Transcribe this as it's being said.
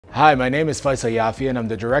Hi, my name is Faysal Yafi and I'm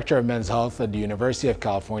the Director of Men's Health at the University of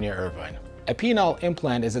California, Irvine. A penile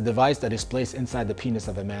implant is a device that is placed inside the penis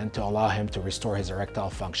of a man to allow him to restore his erectile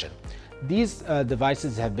function. These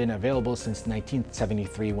devices have been available since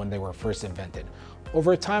 1973 when they were first invented.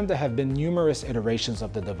 Over time, there have been numerous iterations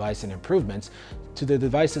of the device and improvements to the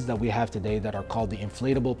devices that we have today that are called the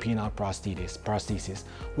inflatable penile prosthesis,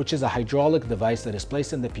 which is a hydraulic device that is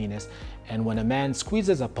placed in the penis, and when a man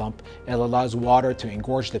squeezes a pump, it allows water to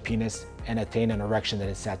engorge the penis and attain an erection that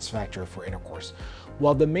is satisfactory for intercourse.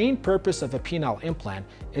 While the main purpose of a penile implant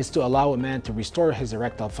is to allow a man to restore his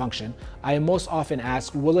erectile function, I am most often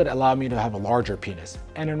asked, will it allow me to have a larger penis?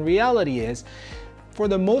 And in reality is, for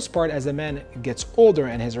the most part, as a man gets older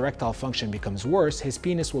and his erectile function becomes worse, his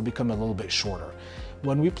penis will become a little bit shorter.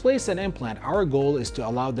 When we place an implant, our goal is to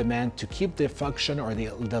allow the man to keep the function or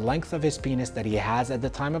the length of his penis that he has at the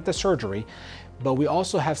time of the surgery, but we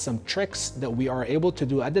also have some tricks that we are able to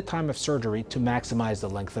do at the time of surgery to maximize the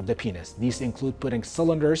length of the penis. These include putting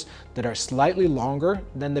cylinders that are slightly longer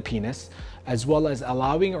than the penis, as well as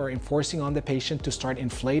allowing or enforcing on the patient to start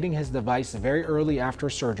inflating his device very early after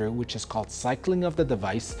surgery, which is called cycling of the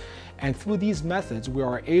device. And through these methods, we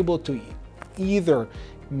are able to either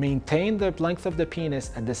maintain the length of the penis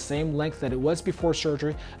at the same length that it was before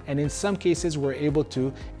surgery, and in some cases we're able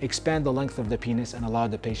to expand the length of the penis and allow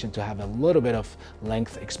the patient to have a little bit of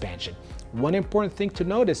length expansion. One important thing to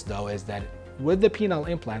notice though is that with the penile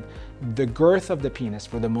implant, the girth of the penis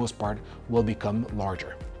for the most part will become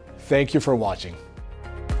larger. Thank you for watching.